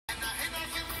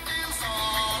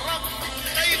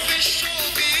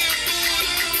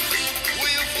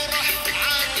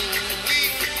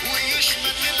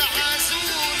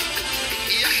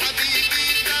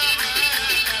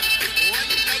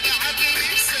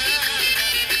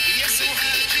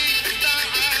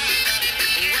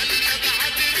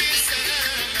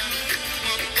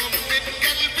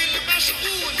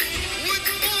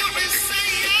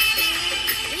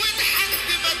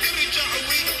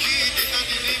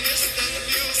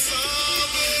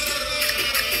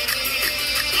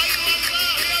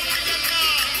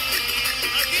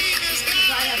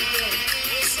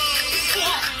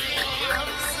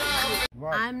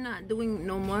not doing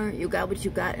no more. You got what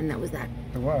you got, and that was that.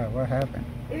 What happened?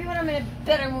 Maybe when I'm in a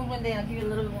better mood one day, I'll give you a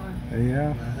little bit more.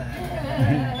 Yeah.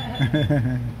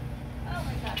 Oh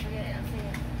my God, forget it.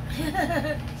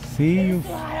 I'm saying.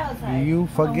 See, you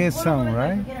forget some,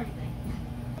 right?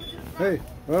 Hey,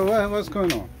 what's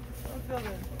going on? I'm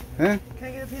filming. Huh? Can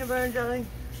I get a peanut butter and jelly?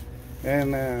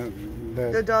 And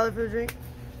The $1 for the drink?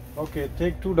 okay,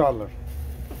 take $2.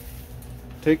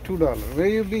 Take $2. Where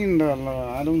you been,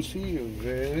 I don't see you.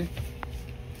 Where?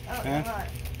 Oh, Huh? I'm not.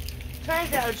 Trying to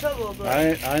stay out of trouble,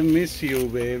 but I miss you,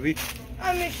 baby.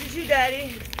 I miss you too,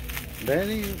 Daddy.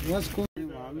 Daddy, what's going on?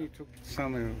 Mommy took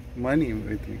some money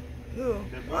with me. Who?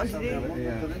 Auntie D? Yeah.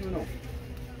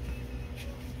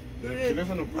 Who did?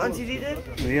 Auntie D did?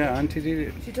 Yeah, Auntie did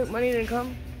it. She took money, didn't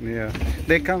come? Yeah.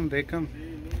 They come.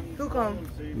 Who come?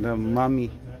 The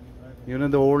mommy. You know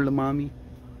the old mommy?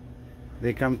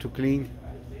 They come to clean.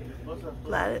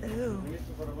 Who?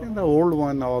 And the old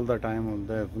one all the time.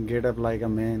 They get up like a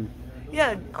man.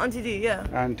 Yeah, Auntie D, yeah.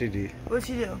 Auntie D. What'd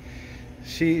she do?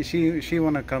 She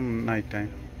wanna come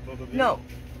nighttime. No,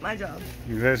 my job.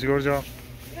 That's your job.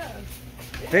 Yeah.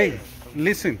 Hey,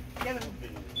 listen. Yeah, man.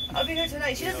 I'll be here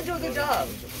tonight. She doesn't do a good job.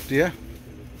 Yeah.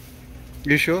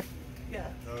 You sure? Yeah.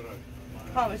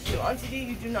 Promise you. Auntie D,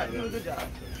 you do not do a good job.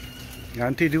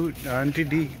 Auntie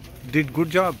D did good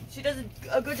job. She does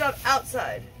a good job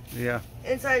outside. Yeah.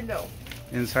 Inside, no.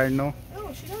 Inside, no.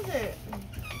 No, she doesn't.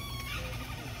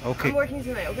 Okay. I'm working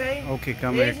tonight, okay? Okay,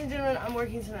 come Ladies here. and gentlemen, I'm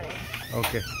working tonight.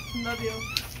 Okay. Love you.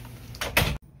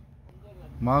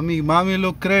 Mommy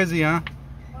look crazy, huh?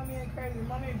 Mommy ain't crazy.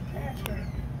 Mommy ain't pastor.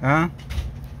 Huh?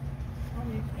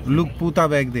 Look puta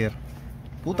back there.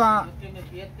 Puta.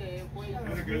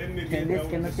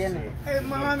 Hey,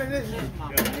 mommy, listen.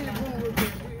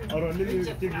 Let me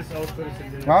take this out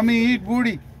first. Mommy, eat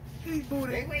booty. Eat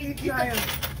booty. Eat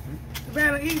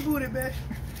Savannah, eat booty, bitch.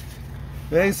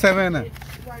 Hey, Savannah.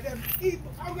 Right there. Eat.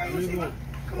 Okay, let's see.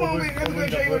 Come on, wait. Let me go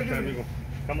show you what to do.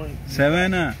 Come on.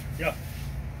 Savannah. Yeah.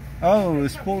 Oh,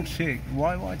 sports shake.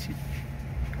 Why watch it?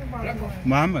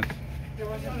 Muhammad.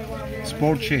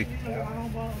 Sports shake.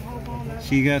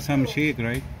 She got some shake,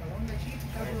 right?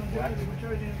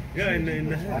 Yeah, in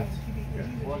the head.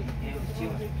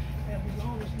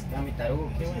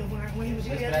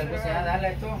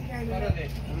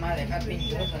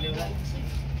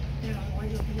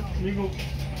 Amigo.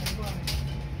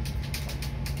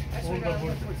 Hold the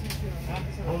board.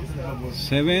 Hold the board.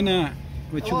 Savannah,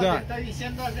 what you got?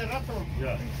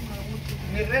 Yeah.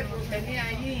 Mi retro tenía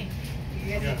allí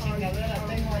y esa chingadera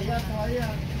tengo allá todavía.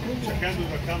 Checando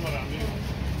la cámara, amigo.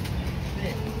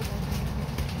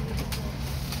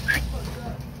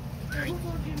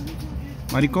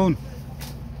 Maricón.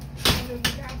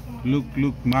 Look,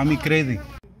 mommy crazy.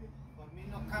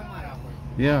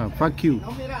 Yeah, fuck you.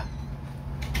 No, mira.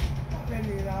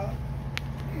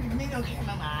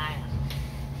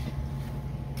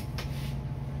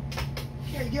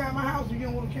 Get out of my house if you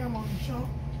don't want a camera on the show.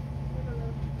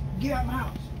 Get out of my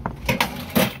house.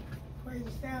 Crazy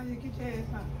stallion, get your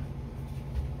ass out.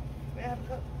 May I have a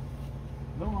cup?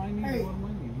 No, I need Hey. more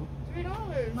money.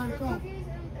 $3 Money for come. cookies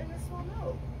and a small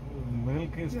milk.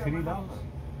 Milk is Yeah, $3.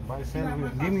 Buy Yeah,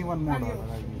 sandwich. my Give me cost- one more my dollar. deal.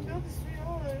 I give you. Milk is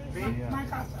 $3. Yeah. My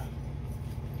casa.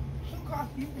 Two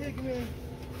costs you taking me.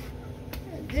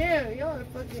 Damn, y'all are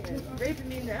fucking raping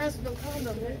me in the ass with no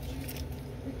condom, bitch.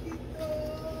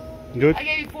 Good. I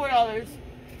gave you $4.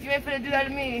 You ain't finna do that to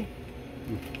me.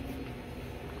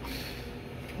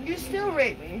 You still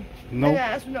rape me. No. In the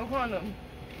ass with no condom.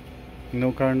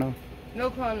 No car now. No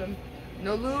condom.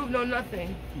 No lube, no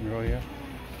nothing. Oh yeah.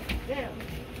 Damn.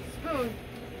 Spoon.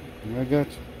 I got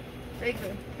you.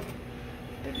 Baker.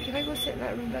 Baby, can I go sit in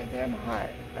that room back there? I'm hot.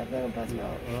 I feel like I'm passing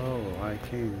out. Oh, I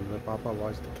can't. The Papa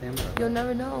watch the camera. You'll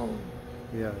never know.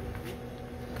 Yeah.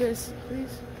 Chris,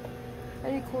 please.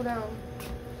 I need to cool down.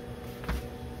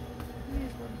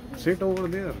 Sit over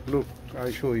there. Look,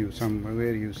 I'll show you some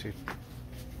where you sit.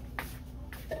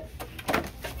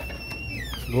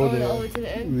 Go All there. the way to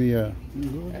the end? Yeah.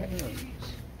 Go there.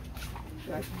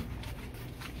 Gotcha.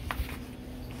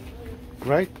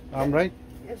 Right? I'm right?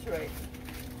 Yes, you're right.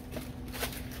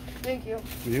 Thank you.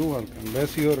 You're welcome.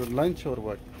 That's your lunch or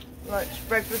what? Lunch.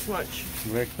 Breakfast, lunch.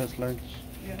 Breakfast, lunch?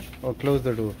 Yeah. Or close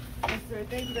the door. Yes, sir.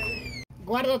 Thank you, baby.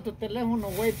 Guarda tu teléfono,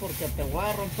 güey, porque te voy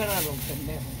a romper a los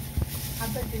pendejos. I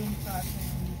bet they don't start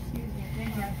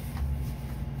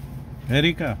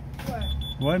Erika, What?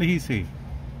 what did he say?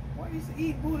 What you say?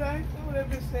 Eat Buddha? I ain't know what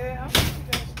that said. I'm speaking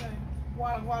that thing.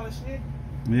 Guatemala shit.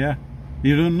 Yeah.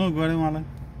 You don't know Guatemala?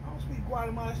 I don't speak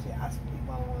Guatemala shit. I speak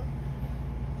Guatemala.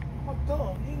 I'm a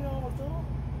thug. You know I'm a thug?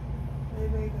 Hey,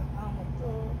 nigga, I'm a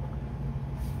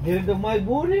thug. Here's the my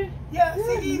booty? Yeah,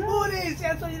 see these booties.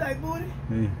 That's what you like booty?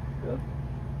 Hey.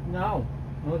 No,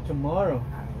 not tomorrow.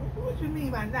 What you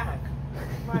mean by that?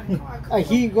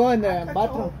 He go in the Cut your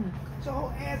bathroom.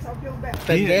 whole ass off your back.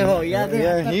 Pendejo, ya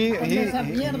Yeah, esa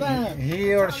mierda.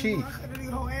 he or she. I cut the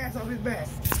nigga whole ass off his back.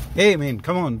 Hey man,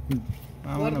 come on.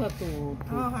 I Guarda wanna... tu.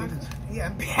 Yeah.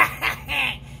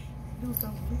 Do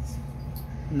something, bitch.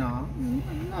 No,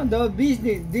 the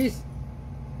business. This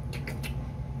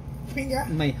Finger.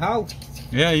 my house.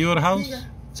 Yeah, your house. Finger.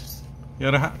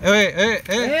 Your hey, hey,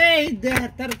 hey, Hey,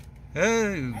 that.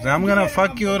 hey! I'm gonna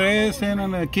fuck your ass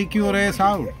and kick your ass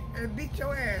out. And beat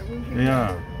your ass.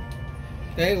 Yeah.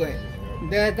 Hey, güey.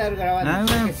 Deja de estar grabando. Nah,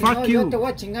 porque si fuck no, you. Yo te voy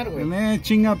a chingar, güey.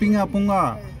 Chinga pinga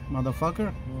punga,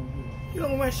 motherfucker. You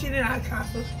don't want shit in our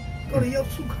concert. Go to your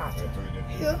two concert.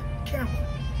 Here, camera,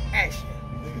 action.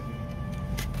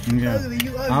 Yeah. Ugly,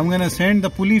 you ugly. I'm gonna send the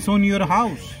police on your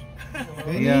house.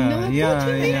 Yeah, No, yeah, what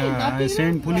you mean? yeah. I Nothing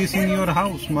send police in your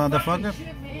house, motherfucker.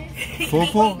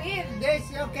 Popo. This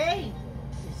okay.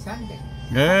 It's Sunday.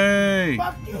 Hey.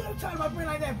 Fuck you, don't talk about me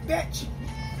like that, bitch.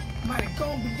 Might have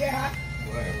gone be there.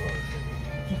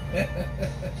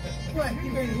 What?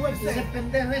 You ready? What is Ese that?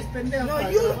 pendejo es pendejo. No,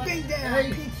 para you grabar. been down, Hey,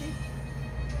 Peachy.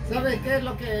 ¿sabes qué es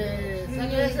lo que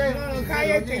sale ese? No,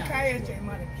 cállate,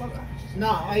 motherfucker. No,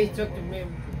 I talk to me.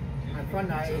 My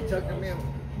friend, I talk to me.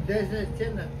 There's a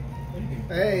channel.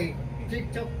 Hey,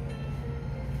 TikTok.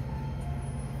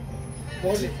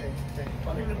 Police.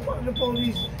 Fuck the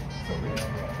police.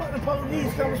 Fuck the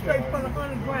police coming straight from the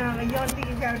underground. And y'all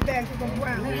niggas got a bag to the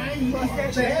ground. Fuck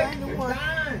that shit. I ain't the one.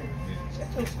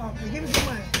 Shut your fuck. Give me some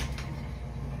money.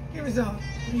 Give me some.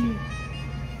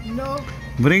 No.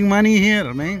 Bring money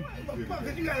here, man. Fuck,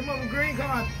 cause you got a mother green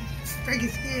card. Stinky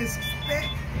skin spec.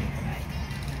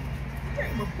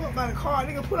 Take my foot by the car.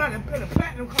 Nigga put out a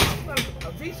platinum car. Put out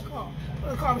a Visa car.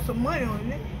 Put a car with some money on it,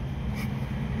 nigga.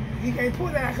 You can't pull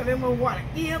that cause they mother water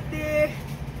up there.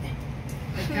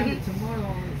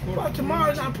 Tomorrow. Well,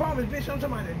 tomorrow's not promised, bitch. I'm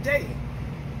talking about today.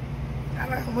 Not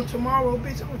like I'm a tomorrow,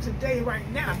 bitch. I'm a today right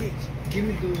now, bitch. Give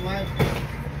me the mic.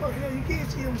 Fuck, you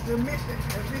can't see them the mission.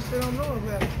 That bitch that don't know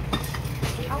about it.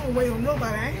 I don't wait on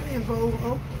nobody. I ain't involved,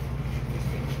 ho.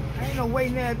 I ain't no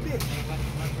waiting that bitch.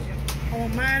 I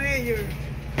want mine and yours.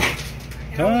 And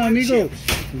I Come on, want my amigo. chips.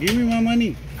 Give me my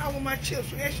money. I want my chips.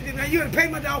 So that shit, now you gotta pay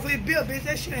my dog for his bill, bitch.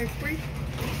 That shit ain't free.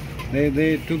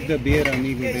 They took the beer,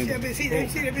 amigo. Yeah, see that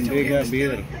bitch over They here got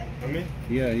beer. A mí?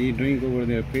 Yeah, he drink over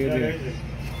there. Pay Ya, there. ese.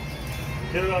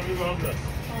 Quiero el amigo Hamza.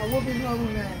 Oh, whoop his nose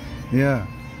on that. Yeah.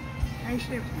 Ain't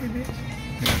shit free,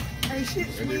 bitch. Ain't shit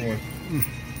sweet.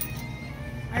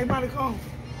 Ain't about to come.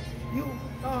 You,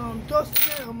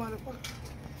 dusty down, motherfucker.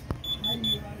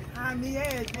 I'm the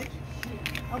ass, bitch.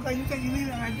 Okay, you think you leave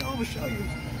it? I can overshow you.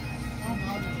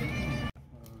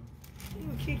 He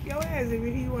would kick your ass if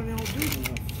he wasn't on duty.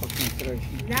 Fucking trash.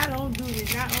 Not on duty,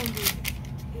 not on duty.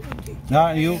 He would kick your Nah,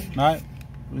 ass. you. Nah.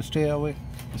 Stay away.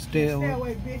 Stay Stay away.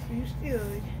 away, bitch, but you still.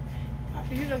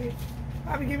 Poppy, you look at.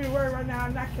 Poppy, give me a word right now.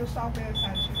 I'll knock your soft ass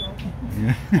out of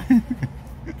you,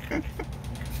 bro.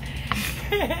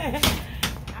 Yeah.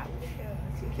 I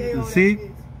will. See?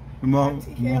 TKO Mohammed.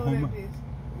 that bitch.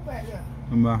 Who back there?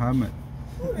 Muhammad.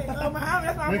 Who that? Muhammad,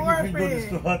 that's my Make me think this too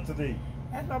boyfriend. hot today.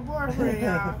 That's my boyfriend,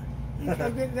 y'all. He's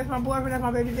so good. That's my boyfriend. That's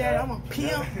my baby daddy. I'm a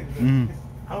pimp. Mm.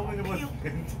 How many was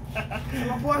That's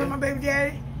my boyfriend, my baby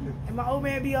daddy. And my old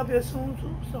man be up here soon,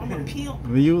 too. So I'm a pimp.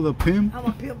 Were you the pimp? I'm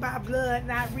a pimp by blood,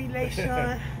 not relation.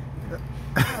 I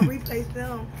replace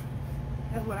them.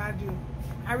 That's what I do.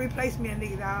 I replace me a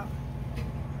nigga, dog.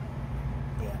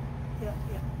 Yeah.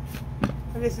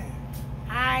 But listen,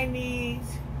 I need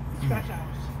scratch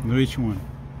offs. Which one?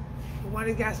 The one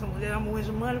that got some, that I'm gonna win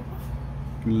some money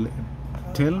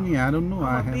for. Tell me. I don't know.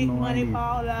 I I'm a have big no money idea.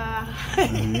 baller.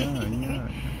 Yeah.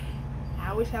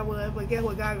 I wish I would, but guess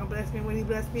what? God gonna bless me. When He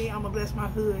bless me, I'm gonna bless my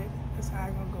hood. That's how I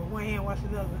gonna go. One hand wash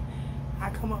the other. I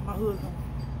come up, my hood come up.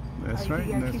 That's You right.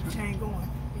 gotta That's keep the right. chain going.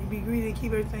 You be greedy and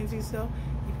keep everything to yourself.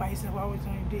 You find yourself always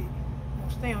on your dick.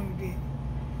 Don't stay on your dick.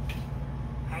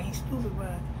 I ain't stupid,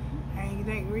 but I ain't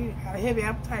that greedy. I got a heavy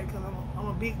appetite because I'm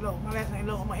a big low. My last name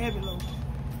low. I'm a heavy low.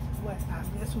 But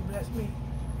that's who blessed me.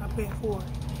 I pay it forward.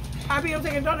 I'm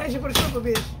taking a donation for the cripple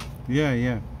bitch.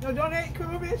 Yeah. No donate,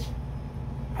 cripple bitch.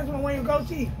 That's one way you go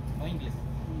to. No inglés,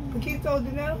 Poquito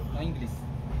dinero. no inglés.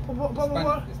 Por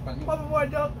favor, Español. por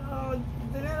favor,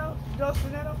 dinero, dos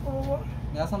dinero, por favor.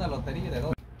 Me das una lotería de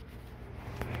dos.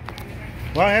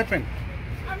 What happened?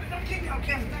 I mean, don't kick me on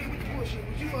camera. Thank you with the bullshit.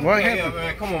 You What Yeah, happened?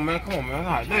 man, come on, man.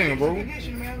 God damn, bro.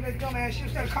 Man, that dumbass shit.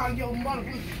 Instead of calling your mother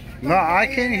pussy. No, I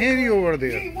can't hear you over You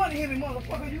there. ain't want to hear me,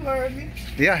 motherfucker. You heard me.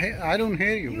 Yeah, I don't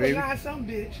hear you, You baby. lying some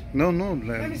bitch. No.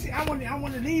 Let me see. I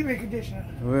want the leave-in conditioner.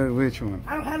 Which one?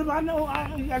 I don't have I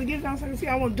know. You gotta get it down so I can see.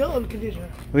 I want Dove conditioner.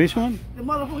 Which one? The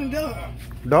motherfucking Dove.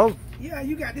 Dove? Yeah,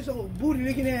 you got this old booty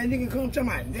looking ass nigga come to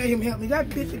my. Let him help me. That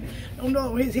bitch don't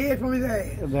know his head from his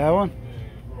ass. That one?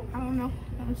 I don't know.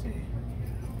 Let me see.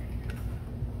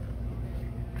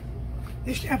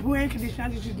 This shampoo and conditioner, I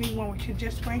just need one with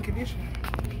just spray conditioner.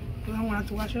 Because I don't want to have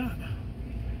to wash it up.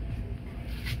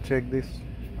 Check this.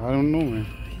 I don't know, man.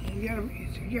 You gotta read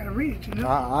it. You gotta read it to know.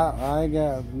 I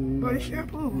got. But it's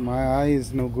shampoo. My eye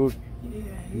is no good.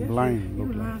 Yeah. Blind, You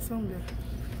look lying like. somewhere.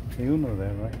 You know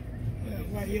that, right?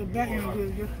 Yeah, like your back ain't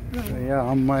good. You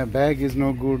Yeah, my bag is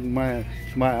no good. My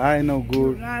eye no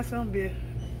good. lying somewhere.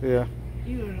 Yeah.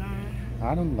 You lying.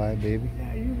 I don't lie, baby.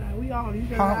 Yeah, you lying. We all. You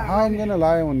How I'm gonna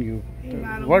lie on you? You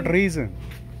lied on What me. reason?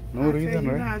 No reason,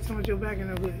 You right? lying so much your back ain't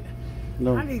no good.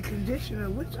 No. I need conditioner,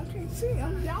 which I can't see.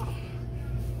 I'm y'all.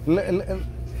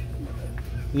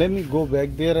 Let me go back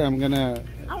there. I'm gonna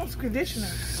I want some conditioner.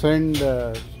 send.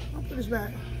 I'll put this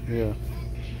back. Yeah.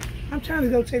 I'm trying to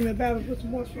go take me a bath and put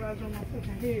some moisturizer on my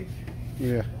fucking head.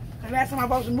 Yeah. And last time I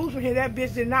bought some mousse from here, that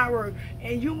bitch did not work.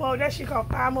 And you know that shit cost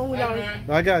 $5 more.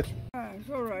 I got you. It's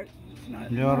all right. It's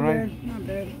not, You all right? Not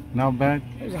bad. Not bad.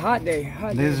 It's a hot day.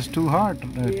 This is too hot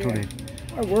today.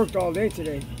 I worked all day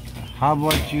today. How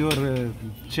about your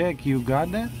check? You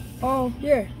got that? Oh,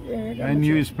 yeah. I got And my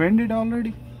you check. spend it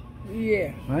already?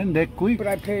 Yeah. And that quick? But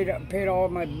I paid all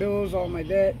my bills, all my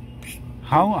debt.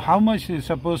 How much is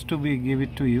supposed to be give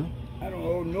it to you? I don't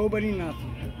owe nobody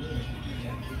nothing.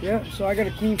 Yeah, so I got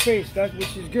a clean face,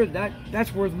 which is good.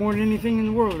 That's worth more than anything in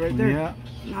the world right there. Yeah.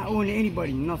 Not owing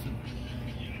anybody nothing.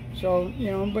 So,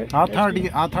 but I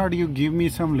that's thought you give me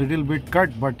some little bit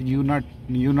cut, but you not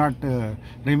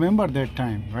remember that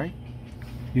time, right?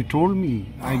 You told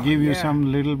me I gave you yeah.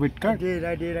 some little bit I cut. did.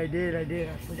 I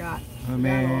forgot.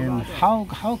 Man, Forgot all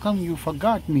about how come you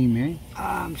forgot me, man? that.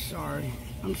 I'm sorry.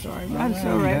 That's all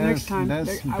Man, right. Next time.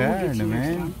 that's I will bad, get you man.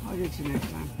 next time. I'll get you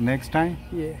next time. Next time?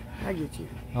 Yeah, I get you.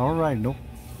 All right, no.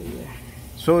 Yeah.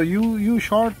 So you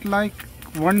short like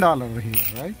 $1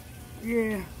 here, right?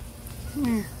 Yeah.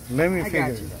 Yeah. Let me I figure got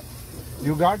it you. out.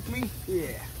 You got me? Yeah.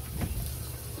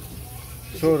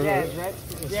 So, Jazz, right?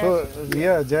 so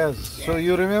yeah, Jazz. So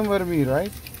you remember me,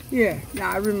 right? Yeah.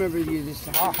 I remember you this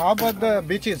time. How about the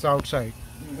bitches outside?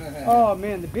 Oh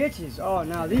man, the bitches. Oh,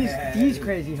 now these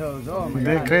crazy hoes. Oh my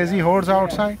The god. crazy whores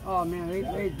outside? Oh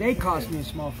man, they cost me a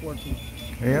small fortune.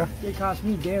 Yeah, They cost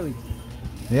me daily.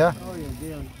 yeah. Oh yeah,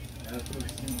 daily.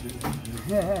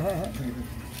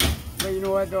 But you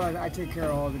know what though? I take care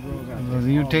of all the girls out there.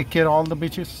 You All- take care of all the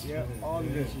bitches? Yeah, all the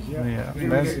bitches. Yeah. Yeah,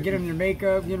 that's- Get them their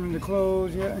makeup, get them their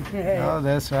clothes. Yeah. Oh,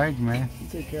 that's right, man. You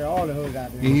take care of all the hoes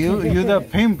out there. You the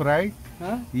pimp, right?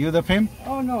 Huh? You the pimp?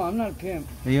 Oh no, I'm not a pimp.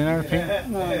 You're not a pimp?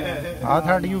 No. I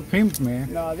thought you pimp,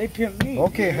 man. No, they pimp me.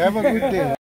 Okay, have a good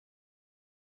day.